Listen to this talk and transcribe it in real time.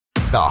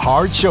The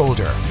Hard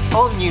Shoulder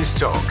on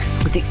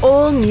Newstalk. With the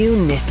all-new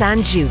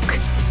Nissan Juke,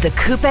 the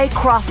coupe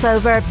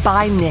crossover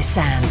by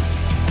Nissan.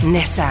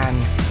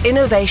 Nissan,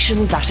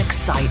 innovation that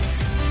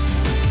excites.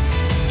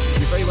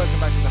 You're very welcome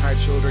back to The Hard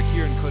Shoulder.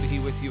 Kieran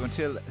Cuddihy with you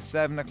until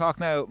 7 o'clock.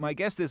 Now, my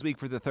guest this week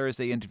for the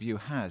Thursday interview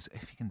has,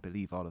 if you can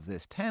believe all of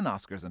this, 10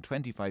 Oscars and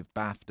 25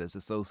 BAFTAs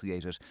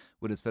associated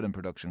with his film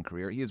production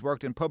career. He has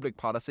worked in public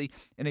policy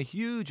in a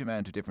huge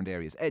amount of different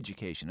areas: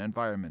 education,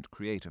 environment,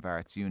 creative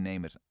arts, you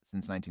name it,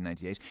 since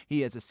 1998.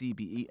 He has a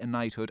CBE, a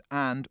knighthood,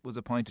 and was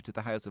appointed to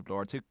the House of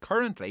Lords, who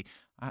currently,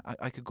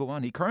 I could go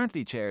on, he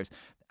currently chairs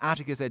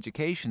Atticus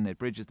Education. It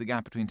bridges the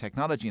gap between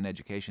technology and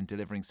education,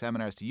 delivering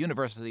seminars to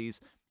universities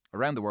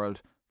around the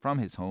world from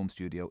his home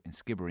studio in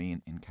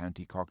Skibbereen in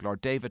County Cork.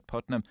 Lord David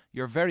Putnam,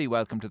 you're very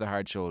welcome to The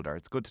Hard Shoulder.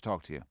 It's good to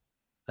talk to you.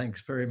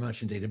 Thanks very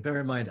much indeed. And bear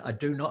in mind, I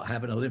do not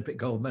have an Olympic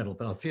gold medal,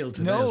 but I feel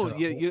today. No,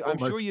 I'm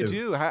sure you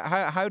do.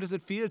 How does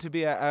it feel to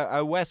be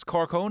a West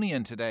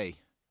Corkonian today?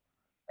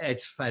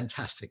 It's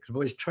fantastic. The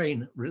boys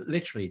train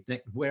literally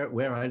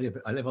where I live.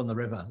 I live on the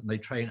river, and they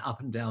train up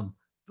and down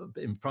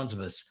in front of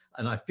us.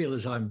 And I feel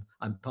as I'm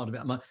part of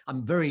it.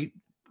 I'm very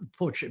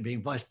fortunate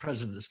being vice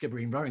president of the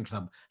Skibbereen Rowing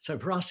Club. So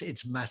for us,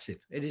 it's massive.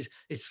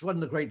 It's one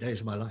of the great days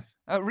of my life.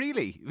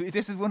 Really?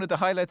 This is one of the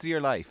highlights of your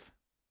life?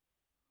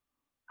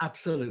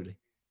 Absolutely.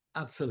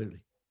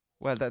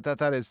 Well,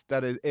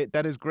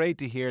 that is great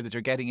to hear that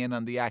you're getting in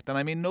on the act. And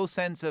I mean, no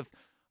sense of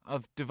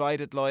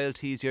divided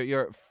loyalties.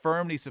 You're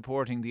firmly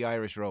supporting the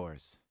Irish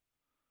rowers.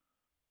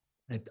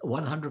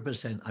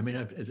 100%. I mean,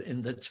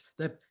 in that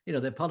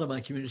they're part of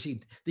my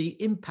community. The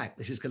impact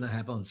this is going to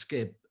have on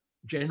Skib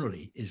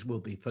generally will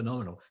be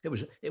phenomenal.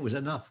 It was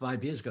enough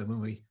 5 years ago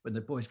when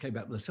the boys came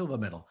back with a silver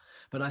medal.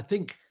 But I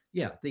think,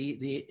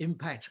 the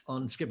impact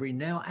on Skibbereen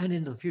now and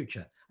in the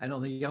future, and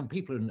on the young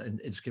people in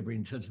Skibbereen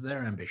in terms of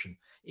their ambition,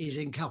 is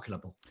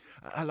incalculable.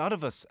 A lot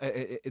of us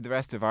in the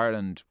rest of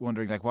Ireland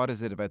wondering, what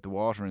is it about the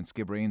water in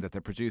Skibbereen that they're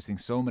producing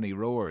so many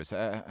rowers?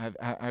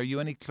 Are you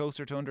any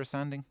closer to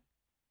understanding?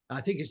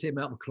 I think it's the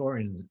amount of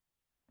chlorine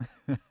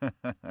in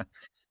it.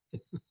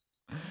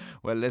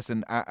 Well,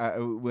 listen,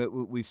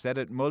 we've said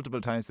it multiple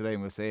times today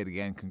and we'll say it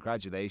again.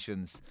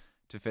 Congratulations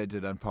to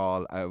Fidget and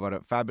Paul. What a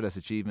fabulous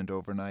achievement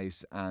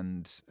overnight.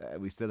 And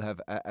we still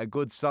have a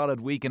good solid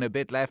week and a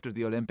bit left of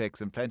the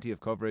Olympics and plenty of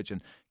coverage.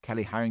 And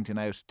Kelly Harrington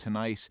out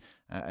tonight.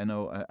 I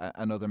know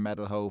another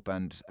medal hope,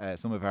 and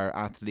some of our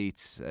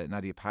athletes,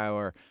 Nadia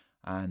Power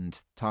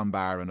and Tom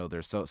Barr and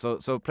others.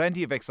 So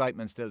plenty of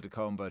excitement still to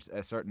come, but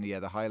certainly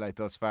the highlight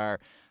thus far,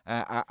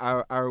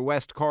 our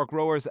West Cork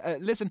rowers.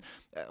 Listen,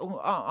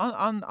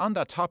 on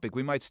that topic,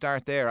 we might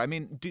start there. I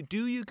mean,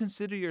 do you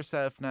consider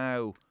yourself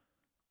now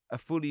a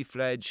fully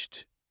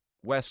fledged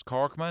West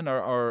Corkman,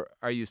 or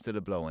are you still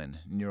a blow-in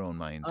your own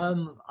mind?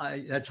 I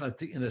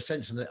think in a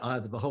sense in the eye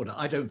of the beholder.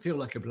 I don't feel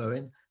like a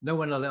blow-in. No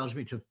one allows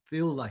me to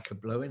feel like a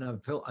blow-in. I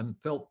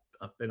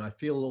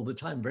feel all the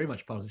time very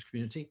much part of this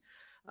community.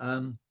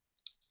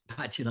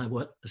 Patsy and I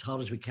work as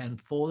hard as we can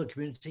for the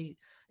community.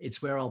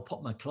 It's where I'll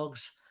pop my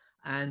clogs.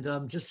 And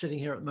I'm just sitting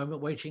here at the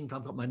moment waiting.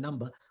 I've got my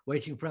number,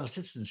 waiting for our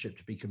citizenship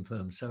to be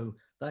confirmed. So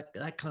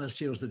that kind of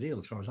seals the deal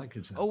as far as I'm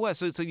concerned. Oh, well,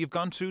 so you've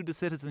gone through the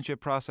citizenship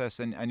process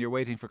and you're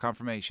waiting for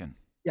confirmation?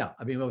 Yeah,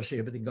 I mean, obviously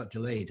everything got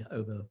delayed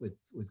over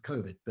with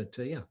COVID. But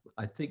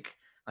I think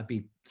I'd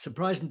be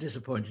surprised and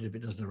disappointed if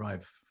it doesn't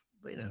arrive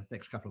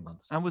next couple of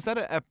months. And was that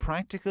a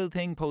practical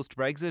thing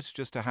post-Brexit,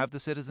 just to have the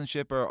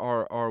citizenship,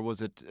 or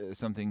was it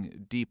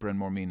something deeper and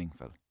more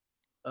meaningful?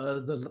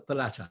 The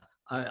latter.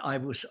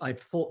 I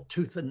fought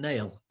tooth and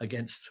nail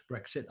against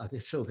Brexit. I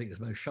still think it's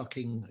the most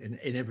shocking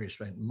in every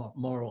respect,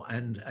 moral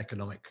and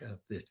economic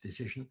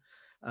decision.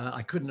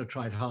 I couldn't have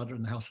tried harder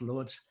in the House of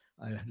Lords.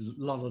 I had a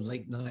lot of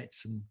late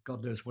nights and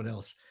God knows what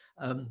else.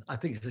 I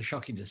think it's a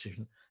shocking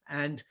decision.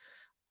 And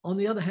on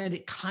the other hand,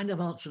 it kind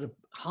of answered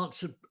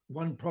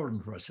one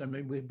problem for us. I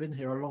mean, we've been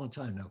here a long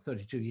time now,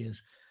 32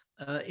 years.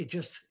 It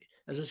just,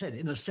 as I said,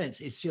 in a sense,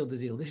 it sealed the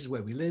deal. This is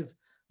where we live.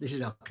 This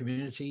is our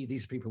community.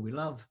 These are people we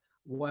love.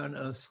 Why on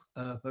earth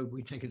have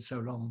we taken so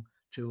long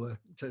to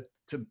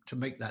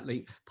make that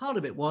leap? Part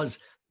of it was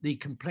the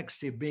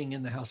complexity of being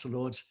in the House of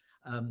Lords,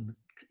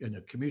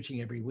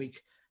 commuting every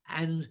week,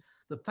 and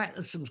the fact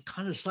that some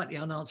kind of slightly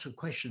unanswered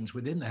questions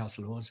within the House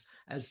of Lords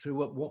as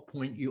to at what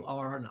point you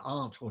are and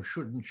aren't or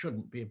should and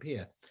shouldn't be a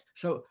peer.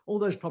 So all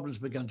those problems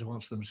began to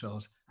answer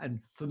themselves,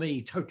 and for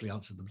me, totally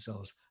answered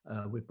themselves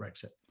with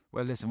Brexit.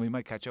 Well, listen, we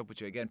might catch up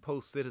with you again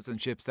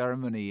post-citizenship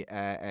ceremony,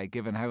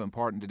 given how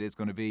important it is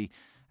going to be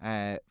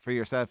for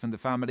yourself and the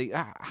family.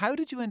 How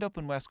did you end up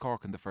in West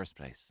Cork in the first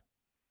place?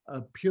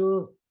 A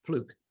pure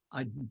fluke.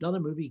 I'd done a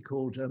movie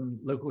called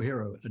Local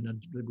Hero,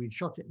 and we'd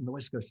shot it in the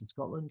west coast of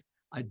Scotland.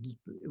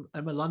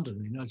 I'm a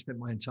Londoner, I'd spent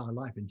my entire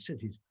life in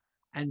cities.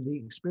 And the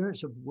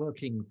experience of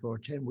working for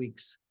 10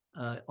 weeks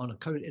in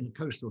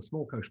a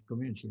small coastal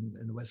community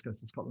in the west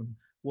coast of Scotland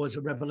was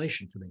a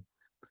revelation to me.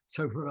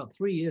 So for about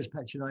 3 years,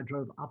 Patsy and I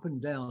drove up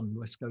and down the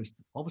west coast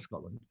of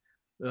Scotland,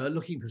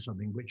 looking for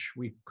something which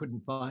we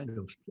couldn't find,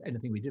 or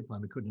anything we did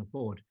find we couldn't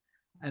afford.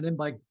 And then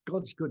by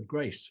God's good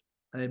grace,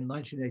 in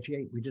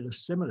 1988, we did a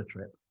similar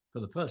trip for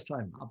the first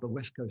time up the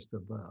west coast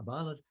of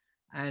Ireland.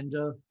 And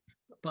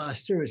by a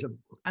series of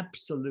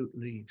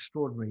absolutely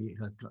extraordinary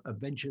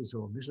adventures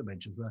or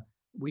misadventures, where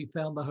we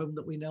found the home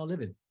that we now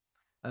live in.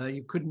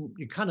 You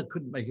kind of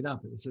couldn't make it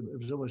up. It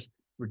was almost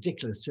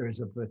ridiculous series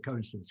of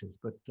coincidences,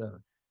 but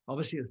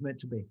obviously it was meant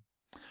to be.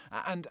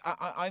 And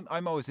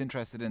I'm always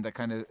interested in that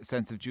kind of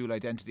sense of dual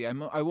identity.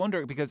 I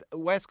wonder, because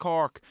West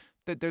Cork,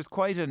 that there's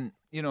quite an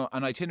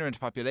itinerant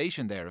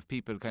population there of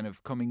people kind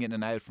of coming in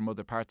and out from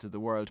other parts of the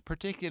world,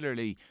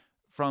 particularly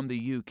from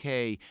the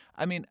UK.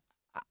 I mean,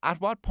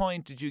 at what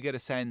point did you get a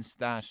sense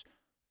that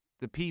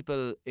the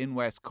people in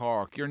West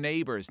Cork, your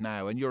neighbours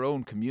now and your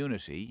own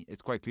community,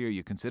 it's quite clear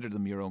you consider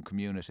them your own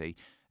community,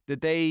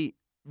 that they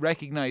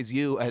recognise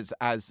you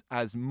as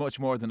much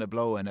more than a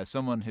blow-in, as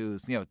someone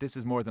who's, this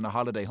is more than a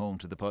holiday home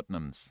to the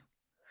Putnams?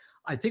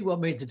 I think what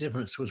made the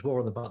difference was War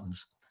of the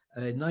Buttons.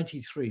 In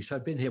 93, so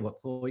I'd been here,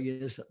 4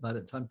 years by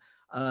that time.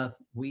 I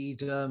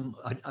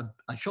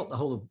shot the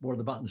whole of War of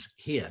the Buttons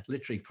here,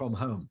 literally from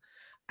home.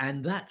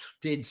 And that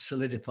did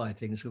solidify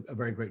things a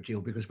very great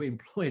deal, because we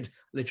employed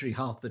literally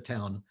half the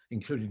town,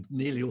 including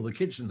nearly all the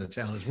kids in the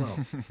town as well.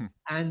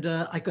 And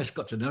I just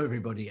got to know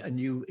everybody, and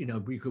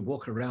we could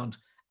walk around,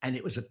 and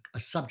it was a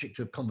subject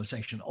of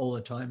conversation all the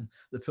time.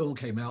 The film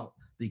came out,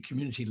 the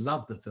community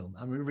loved the film.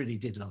 I mean, we really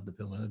did love the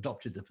film and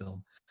adopted the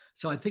film.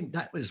 So I think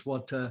that was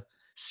what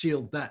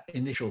sealed that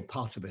initial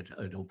part of it.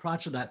 Prior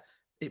to that,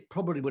 it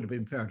probably would have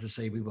been fair to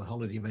say we were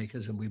holiday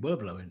makers and we were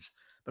blow-ins.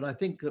 But I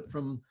think that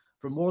from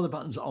More of the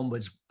Buttons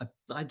onwards,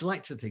 I'd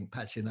like to think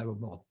Patsy and I were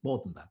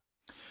more than that.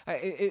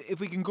 If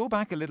we can go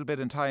back a little bit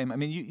in time, I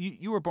mean,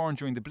 you were born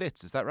during the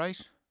Blitz, is that right?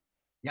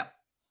 Yep.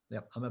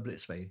 I'm a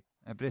Blitz baby.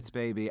 A Blitz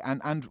baby.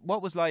 And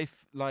what was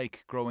life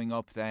like growing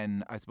up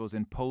then, I suppose,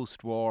 in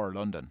post-war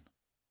London?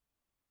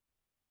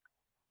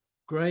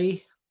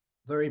 Grey,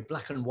 very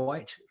black and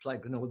white. It's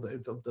like,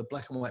 the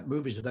black and white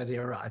movies of that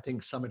era, I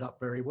think, sum it up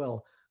very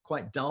well.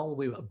 Quite dull.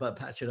 But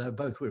Patsy and I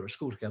we were at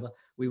school together.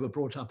 We were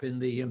brought up in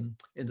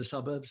the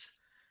suburbs.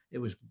 It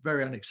was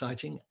very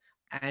unexciting,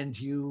 and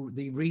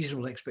the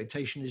reasonable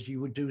expectation is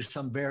you would do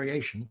some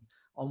variation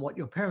on what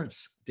your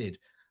parents did.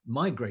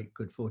 My great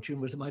good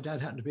fortune was that my dad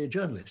happened to be a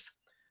journalist,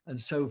 and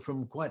so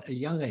from quite a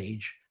young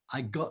age,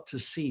 I got to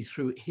see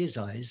through his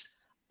eyes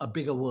a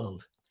bigger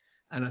world,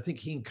 and I think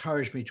he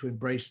encouraged me to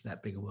embrace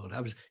that bigger world.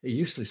 I was a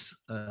useless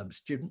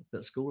student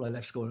at school. I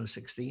left school when I was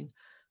 16.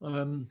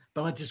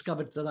 But I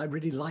discovered that I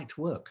really liked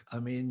work. I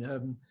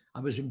mean, I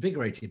was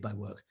invigorated by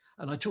work,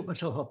 and I took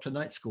myself off to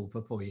night school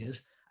for 4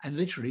 years and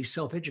literally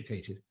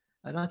self-educated.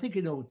 And I think,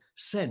 in a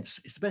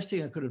sense, it's the best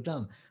thing I could have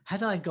done.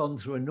 Had I gone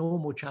through a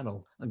normal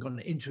channel and gone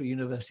into a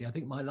university, I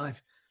think my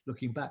life,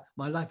 looking back,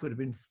 my life would have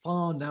been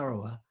far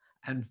narrower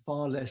and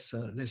far less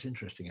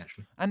interesting,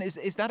 actually. And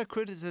is that a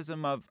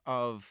criticism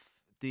of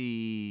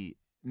the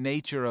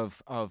nature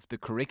of the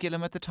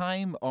curriculum at the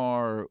time,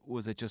 or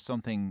was it just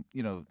something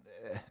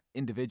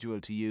individual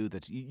to you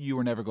that you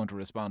were never going to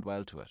respond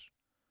well to it?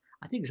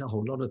 I think it's a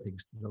whole lot of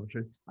things, to tell the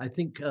truth. I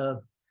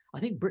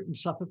think Britain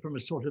suffered from a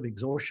sort of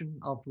exhaustion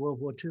after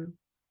World War II,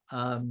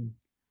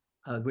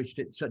 which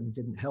certainly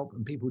didn't help,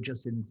 and people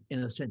just in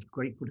a sense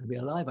grateful to be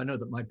alive. I know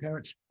that my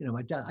parents,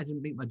 my dad, I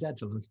didn't meet my dad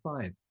till I was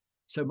 5,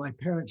 so my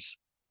parents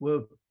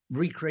were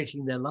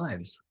recreating their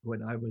lives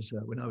when I was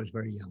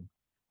very young.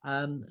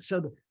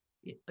 So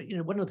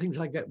one of the things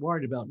I get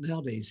worried about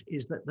nowadays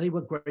is that they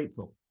were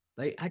grateful.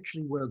 They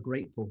actually were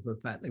grateful for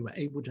the fact they were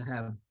able to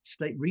have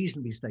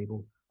reasonably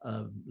stable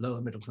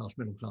lower middle class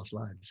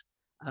lives,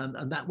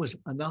 and that was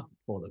enough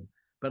for them.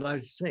 But I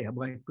would say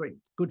my great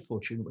good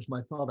fortune was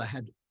my father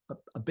had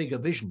a bigger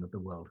vision of the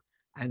world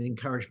and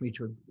encouraged me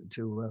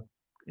to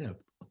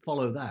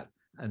follow that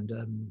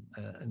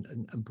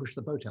and push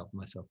the boat out for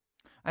myself.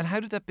 And how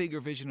did that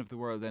bigger vision of the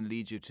world then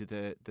lead you to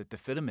the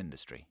film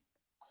industry?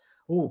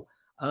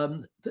 I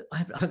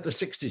have the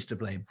 60s to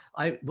blame.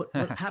 What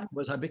happened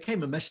was I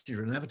became a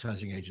messenger in an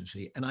advertising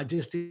agency, and I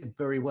just did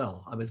very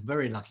well. I was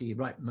very lucky,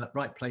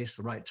 right place,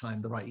 the right time,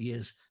 the right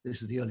years.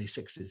 This is the early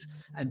 60s.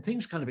 And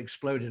things kind of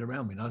exploded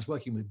around me, and I was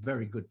working with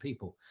very good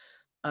people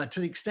to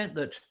the extent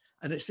that,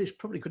 and this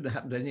probably couldn't have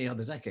happened in any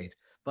other decade.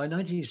 By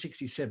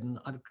 1967,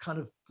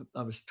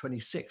 I was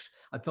 26.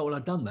 I thought, well,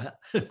 I've done that.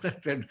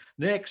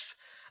 Next.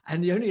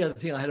 And the only other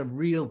thing I had a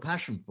real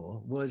passion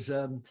for was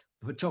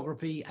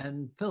photography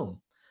and film.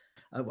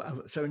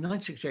 So in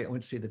 1968, I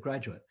went to see The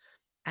Graduate,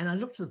 and I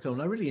looked at the film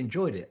and I really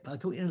enjoyed it. I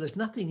thought, there's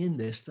nothing in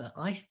this that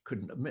I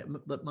couldn't admit,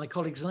 that my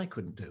colleagues and I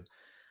couldn't do.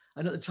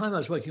 And at the time I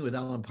was working with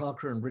Alan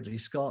Parker and Ridley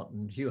Scott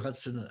and Hugh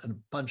Hudson and a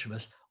bunch of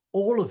us,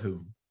 all of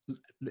whom,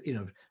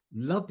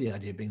 loved the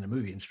idea of being in the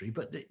movie industry,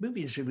 but the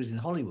movie industry was in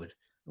Hollywood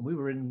and we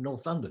were in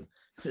North London.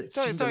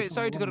 Sorry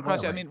to cut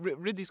across you. I mean,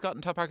 Ridley Scott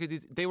and Tom Parker,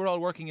 they were all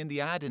working in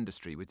the ad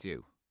industry with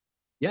you.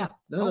 Yeah,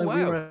 wow.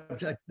 We were.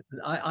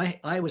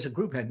 I was a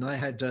group head, and I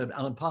had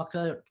Alan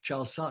Parker,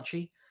 Charles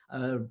Saatchi,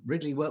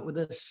 Ridley worked with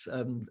us.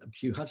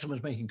 Hugh Hudson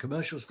was making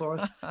commercials for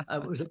us.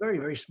 It was a very,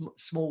 very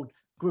small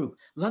group.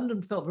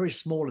 London felt very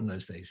small in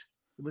those days.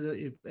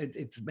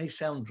 It may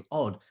sound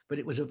odd, but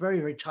it was a very,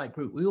 very tight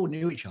group. We all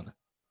knew each other.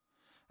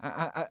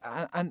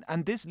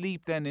 And this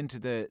leap then into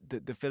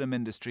the film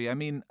industry, I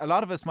mean, a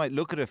lot of us might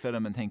look at a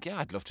film and think, yeah,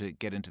 I'd love to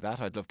get into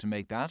that, I'd love to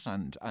make that,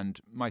 and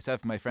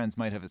myself and my friends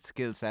might have a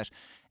skill set.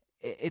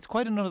 It's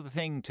quite another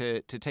thing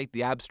to take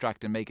the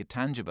abstract and make it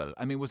tangible.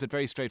 I mean, was it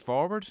very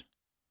straightforward?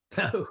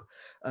 No,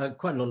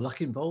 quite a lot of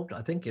luck involved,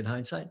 I think, in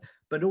hindsight,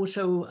 but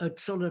also a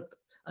sort of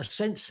a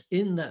sense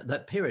in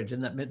that period,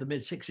 in the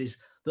mid-60s,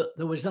 that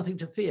there was nothing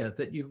to fear,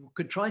 that you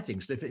could try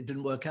things. If it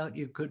didn't work out,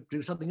 you could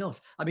do something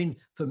else. I mean,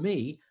 for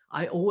me,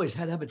 I always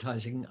had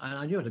advertising, and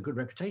I knew I had a good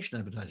reputation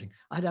advertising.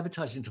 I had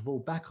advertising to fall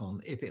back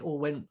on if it all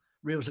went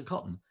real as a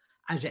cotton.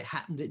 As it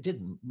happened, it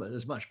didn't, but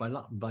as much by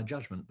luck and by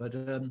judgment. But,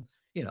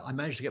 I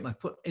managed to get my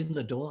foot in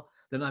the door.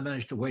 Then I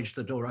managed to wedge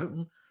the door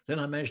open. Then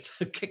I managed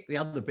to kick the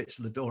other bits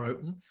of the door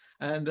open.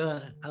 And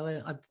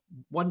I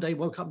one day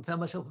woke up and found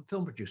myself a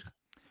film producer.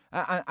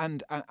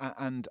 And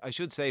I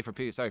should say for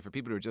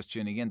people who are just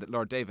tuning in, that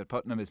Lord David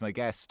Putnam is my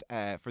guest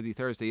for the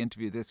Thursday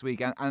interview this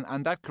week,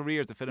 and that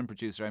career as a film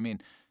producer. I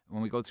mean,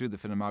 when we go through the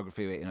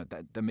filmography,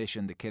 the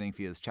Mission, The Killing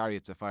Fields,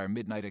 Chariots of Fire,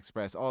 Midnight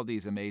Express, all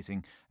these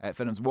amazing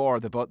films. War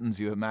of the Buttons,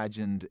 you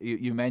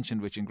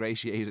mentioned, which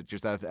ingratiated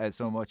yourself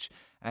so much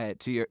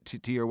to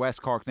your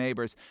West Cork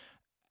neighbours.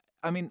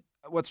 I mean,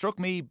 what struck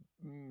me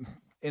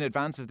in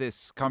advance of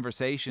this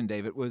conversation,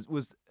 David,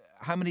 was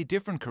how many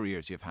different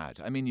careers you've had.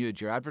 I mean, you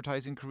had your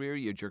advertising career,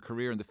 you had your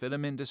career in the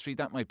film industry.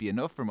 That might be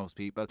enough for most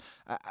people.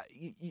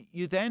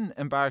 You then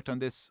embarked on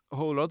this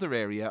whole other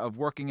area of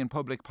working in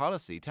public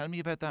policy. Tell me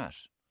about that.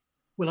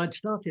 Well, I'd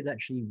started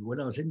actually when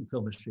I was in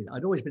film industry.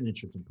 I'd always been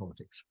interested in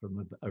politics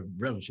from a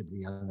relatively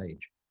young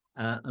age.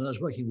 And I was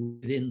working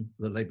within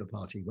the Labour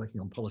Party,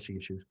 working on policy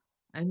issues.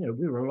 And,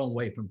 we were a long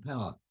way from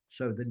power.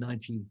 So the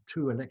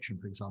 92 election,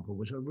 for example,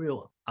 was a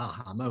real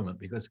aha moment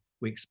because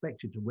we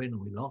expected to win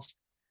and we lost.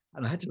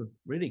 And I had to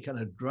really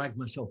kind of drag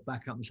myself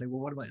back up and say,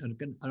 well, what am I going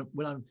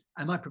to,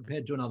 am I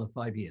prepared to do another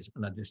 5 years?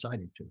 And I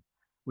decided to.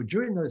 Well,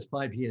 during those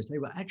 5 years, they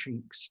were actually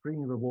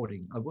extremely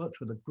rewarding. I worked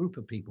with a group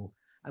of people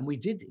and we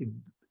did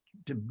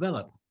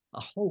develop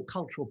a whole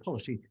cultural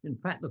policy. In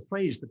fact, the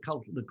phrase,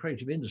 the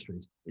creative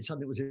industries, is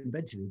something that was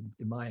invented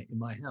in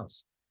my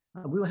house.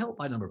 We were helped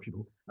by a number of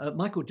people.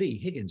 Michael D.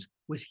 Higgins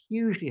was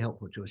hugely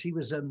helpful to us. He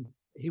was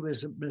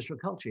Minister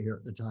of Culture here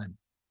at the time,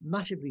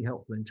 massively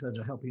helpful in terms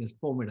of helping us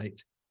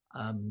formulate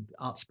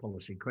arts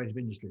policy, creative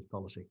industries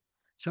policy.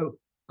 So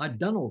I'd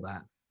done all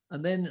that,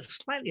 and then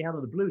slightly out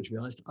of the blue, to be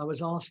honest, I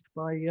was asked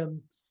by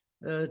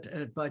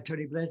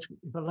Tony Blair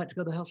if I'd like to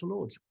go to the House of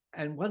Lords.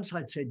 And once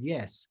I'd said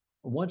yes,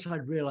 and once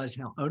I'd realised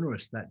how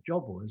onerous that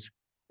job was,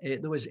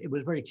 it was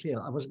very clear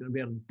I wasn't going to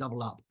be able to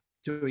double up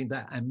doing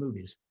that and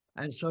movies.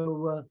 And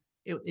so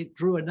it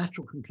drew a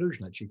natural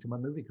conclusion, actually, to my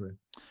movie career.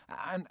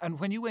 And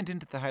when you went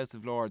into the House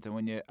of Lords and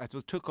when you, I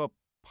suppose, took up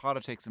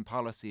politics and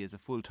policy as a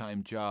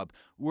full-time job,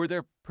 were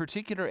there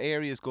particular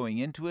areas going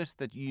into it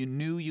that you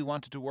knew you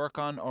wanted to work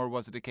on, or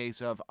was it a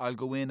case of, I'll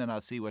go in and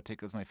I'll see what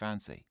tickles my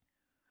fancy?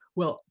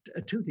 Well,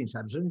 two things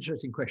happened. It's an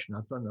interesting question.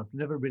 I've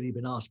never really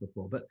been asked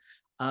before, but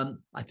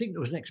I think there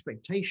was an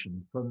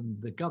expectation from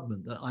the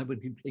government that I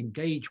would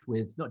engage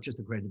with not just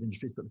the creative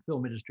industries, but the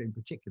film industry in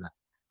particular.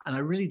 And I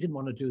really didn't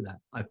want to do that.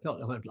 I felt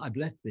I've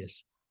left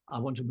this. I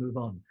want to move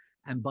on.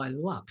 And by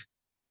luck,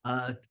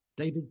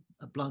 David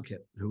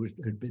Blunkett,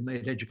 who'd been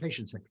made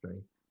education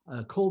secretary,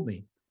 called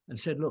me and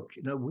said, look,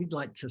 we'd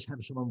like to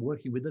have someone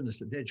working within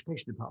us at the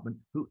education department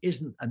who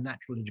isn't a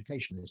natural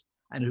educationalist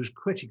and who's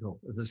critical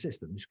of the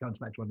system. This comes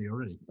back to one of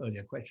your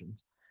earlier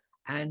questions.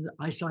 And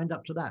I signed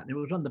up to that. And it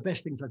was one of the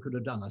best things I could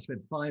have done. I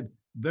spent 5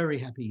 very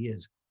happy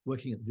years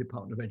working at the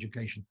Department of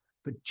Education,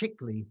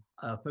 particularly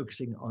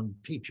focusing on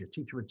teacher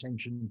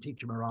retention,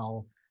 teacher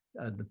morale,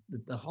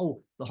 the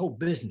whole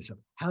business of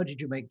how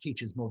did you make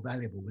teachers more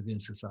valuable within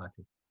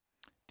society.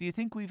 Do you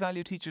think we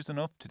value teachers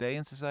enough today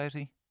in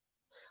society?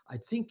 I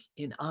think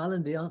in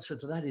Ireland the answer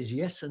to that is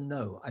yes and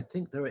no. I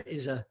think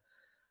there's a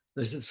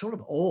sort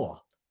of awe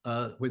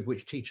with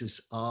which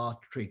teachers are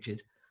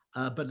treated,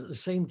 but at the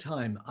same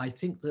time, I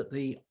think that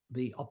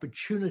the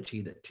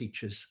opportunity that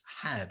teachers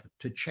have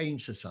to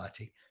change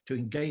society, to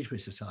engage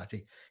with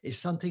society, is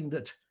something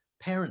that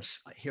parents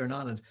here in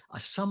Ireland are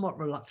somewhat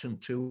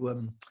reluctant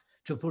to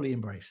fully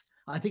embrace.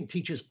 I think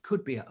teachers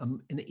could be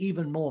an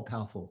even more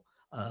powerful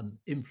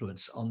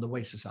influence on the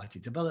way society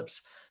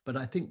develops, but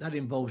I think that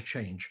involves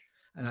change.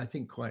 And I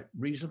think quite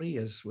reasonably,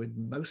 as with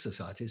most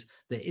societies,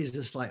 there is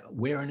a slight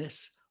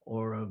wariness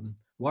or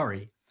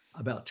worry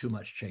about too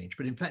much change.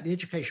 But in fact, the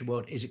education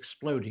world is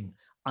exploding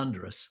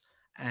under us.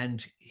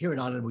 And here in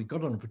Ireland, we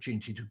got an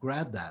opportunity to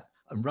grab that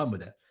and run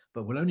with it.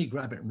 but we'll only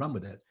grab it and run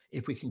with it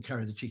if we can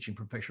carry the teaching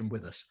profession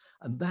with us.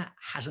 And that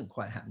hasn't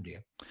quite happened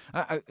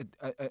yet.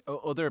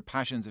 Other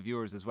passions of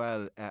yours as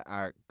well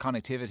are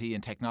connectivity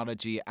and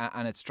technology,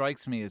 and it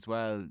strikes me as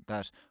well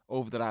that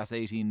over the last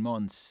 18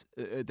 months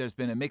there's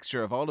been a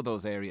mixture of all of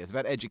those areas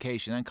about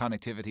education and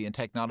connectivity and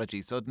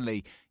technology.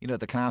 Suddenly,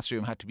 the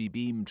classroom had to be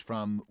beamed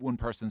from one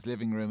person's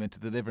living room into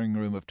the living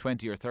room of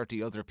 20 or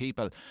 30 other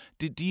people.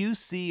 Do you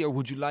see, or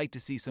would you like to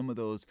see some of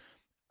those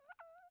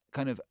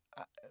kind of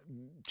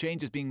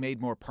changes being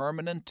made more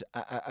permanent,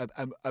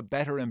 a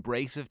better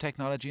embrace of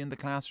technology in the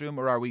classroom,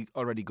 or are we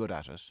already good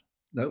at it?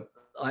 No,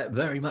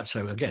 very much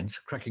so. Again, it's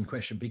a cracking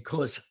question,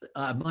 because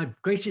my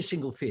greatest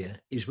single fear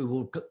is we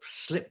will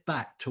slip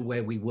back to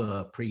where we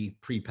were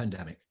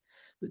pre-pandemic.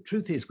 The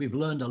truth is, we've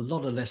learned a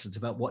lot of lessons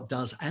about what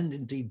does and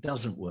indeed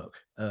doesn't work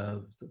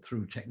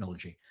through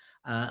technology.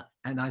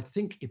 And I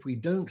think if we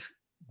don't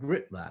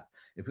grip that,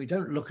 if we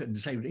don't look at and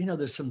say,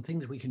 there's some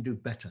things we can do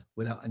better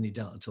without any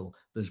doubt at all.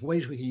 There's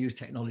ways we can use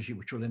technology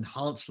which will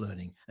enhance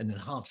learning and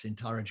enhance the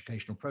entire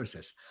educational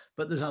process.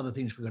 But there's other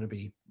things we're going to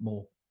be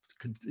more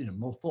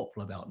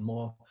thoughtful about and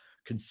more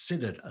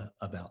considered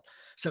about.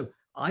 So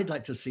I'd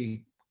like to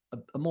see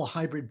a more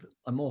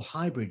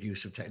hybrid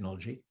use of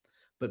technology,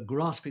 but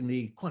grasping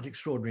the quite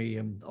extraordinary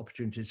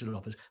opportunities it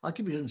offers. I'll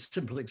give you a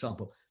simple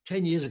example.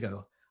 10 years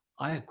ago,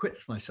 I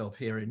equipped myself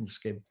here in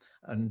Skib,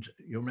 and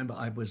you'll remember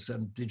I was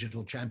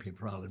digital champion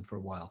for Ireland for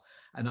a while,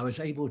 and I was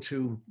able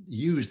to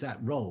use that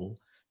role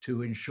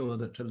to ensure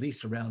that at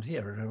least around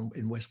here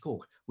in West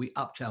Cork, we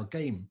upped our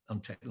game on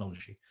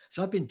technology.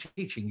 So I've been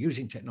teaching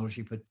using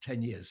technology for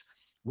 10 years.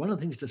 One of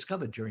the things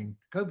discovered during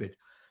COVID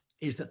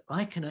is that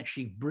I can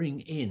actually bring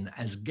in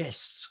as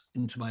guests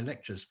into my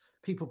lectures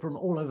people from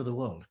all over the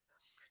world.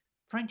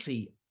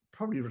 Frankly,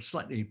 probably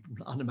slightly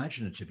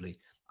unimaginatively,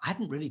 I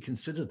hadn't really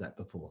considered that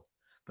before.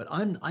 But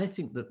I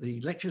think that the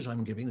lectures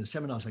I'm giving, the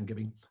seminars I'm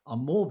giving, are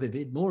more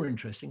vivid, more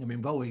interesting, and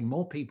involving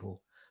more people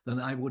than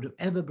I would have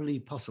ever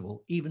believed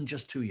possible, even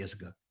just 2 years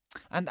ago.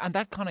 And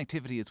that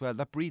connectivity as well,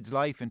 that breathes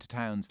life into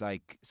towns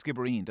like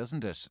Skibbereen,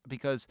 doesn't it?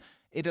 Because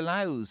it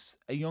allows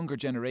a younger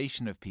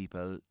generation of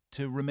people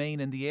to remain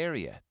in the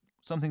area,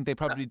 something they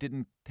probably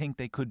didn't think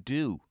they could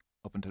do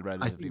up until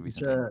relatively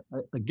recently.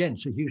 Again,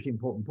 it's a hugely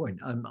important point.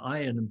 I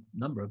and a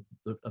number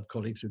of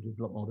colleagues who did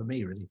a lot more than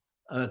me, really,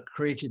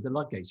 created the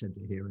Ludgate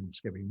Centre here in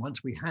Skibbereen.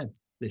 Once we had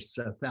this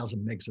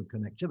 1,000 megs of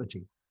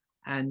connectivity,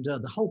 and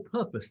the whole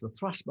purpose, the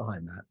thrust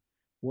behind that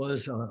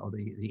was, or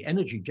the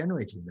energy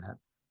generating that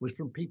was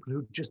from people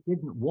who just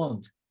didn't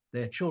want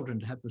their children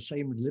to have the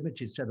same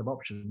limited set of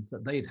options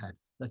that they'd had.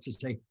 That's to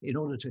say, in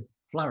order to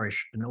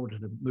flourish, in order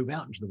to move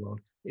out into the world,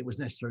 it was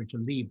necessary to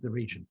leave the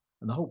region.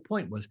 And the whole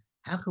point was,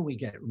 how can we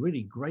get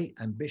really great,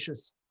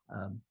 ambitious,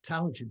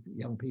 talented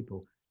young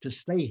people to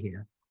stay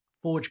here,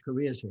 forge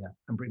careers here,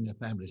 and bring their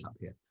families up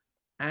here?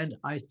 And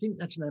I think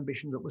that's an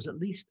ambition that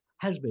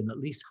has been at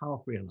least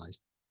half realized.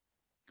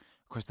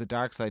 Of course, the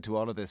dark side to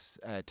all of this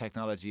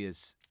technology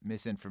is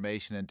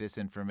misinformation and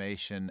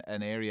disinformation,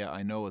 an area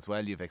I know as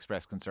well you've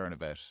expressed concern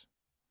about.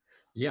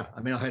 Yeah,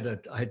 I mean,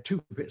 I had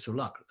two bits of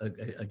luck.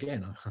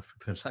 Again, I'm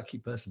a lucky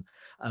person.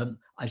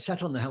 I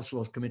sat on the House of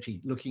Lords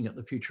Committee looking at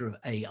the future of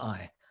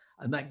AI,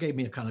 and that gave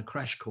me a kind of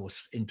crash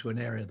course into an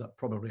area that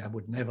probably I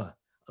would never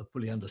have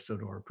fully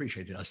understood or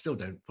appreciated. I still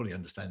don't fully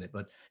understand it,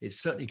 but it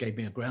certainly gave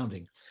me a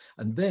grounding.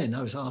 And then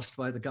I was asked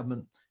by the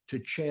government to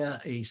chair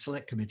a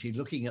select committee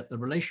looking at the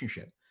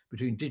relationship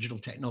between digital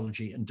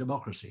technology and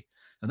democracy.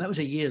 And that was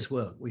a year's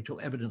work. We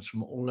took evidence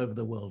from all over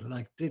the world. And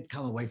I did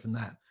come away from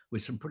that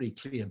with some pretty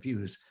clear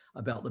views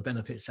about the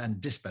benefits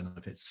and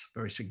disbenefits,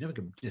 very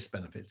significant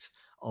disbenefits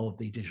of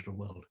the digital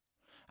world.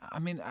 I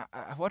mean,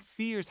 what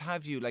fears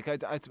have you? Like,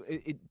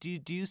 do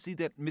you see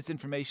that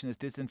misinformation as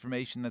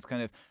disinformation as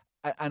kind of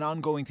an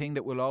ongoing thing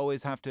that we'll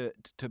always have to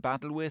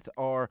battle with?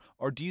 Or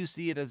do you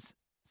see it as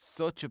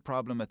such a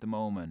problem at the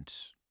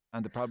moment,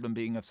 and the problem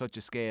being of such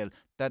a scale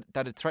that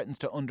it threatens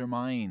to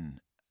undermine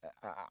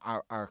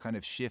our kind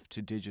of shift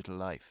to digital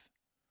life?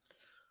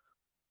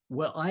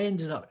 Well, I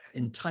ended up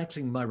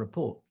entitling my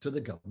report to the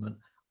government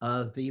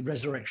The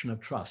Resurrection of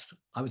Trust.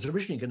 I was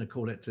originally going to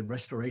call it The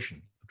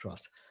Restoration of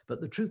Trust, but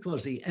the truth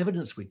was the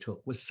evidence we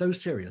took was so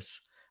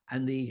serious,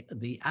 and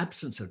the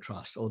absence of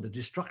trust, or the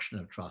destruction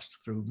of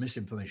trust through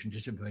misinformation,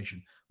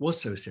 disinformation, was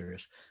so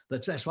serious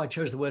that's why I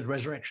chose the word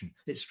resurrection.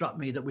 It struck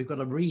me that we've got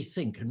to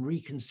rethink and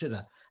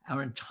reconsider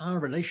our entire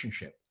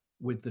relationship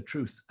with the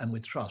truth and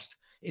with trust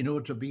in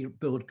order to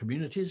build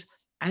communities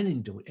and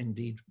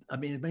indeed, I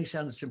mean, it may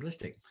sound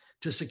simplistic,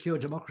 to secure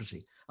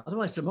democracy.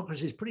 Otherwise,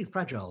 democracy is pretty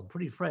fragile,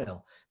 pretty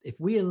frail. If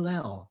we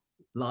allow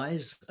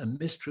lies and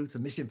mistruth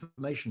and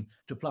misinformation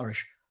to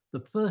flourish, the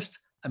first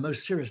and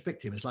most serious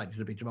victim is likely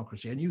to be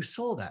democracy. And you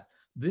saw that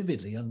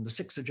vividly on the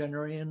 6th of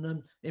January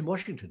in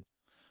Washington.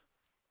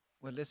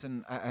 Well,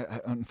 listen,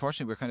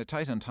 unfortunately, we're kind of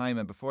tight on time.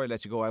 And before I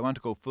let you go, I want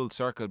to go full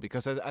circle,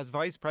 because as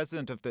Vice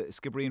President of the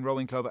Skibbereen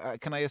Rowing Club,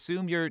 can I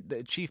assume you're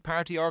the Chief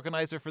Party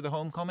Organiser for the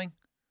homecoming?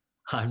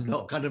 I'm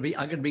not going to be.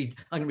 I'm going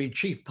to be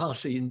chief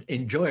party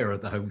enjoyer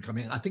of the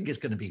homecoming. I think it's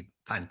going to be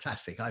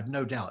fantastic. I have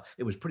no doubt.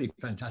 It was pretty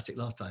fantastic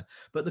last time.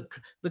 But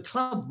the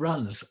club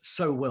runs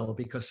so well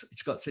because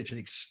it's got such an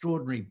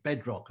extraordinary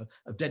bedrock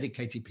of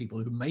dedicated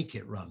people who make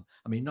it run.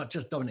 I mean, not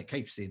just Dominic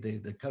Capesy,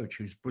 the coach,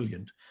 who's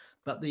brilliant,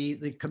 but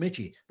the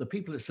committee, the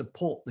people that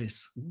support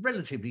this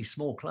relatively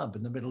small club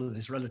in the middle of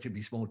this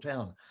relatively small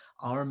town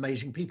are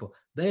amazing people.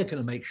 They're going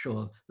to make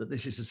sure that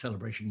this is a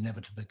celebration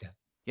never to forget.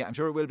 Yeah, I'm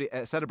sure it will be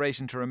a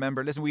celebration to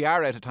remember. Listen, we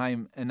are out of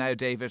time now,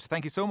 David.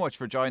 Thank you so much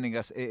for joining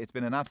us. It's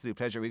been an absolute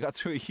pleasure. We got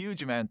through a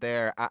huge amount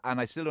there, and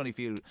I still only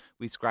feel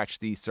we scratched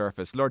the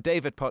surface. Lord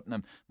David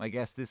Putnam, my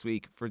guest this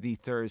week for the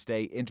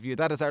Thursday interview.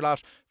 That is our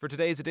lot for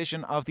today's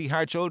edition of The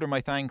Hard Shoulder.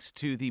 My thanks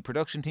to the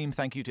production team.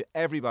 Thank you to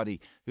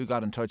everybody who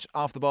got in touch.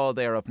 Off the Ball,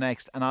 they are up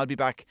next, and I'll be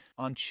back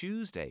on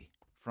Tuesday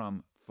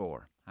from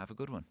 4. Have a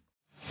good one.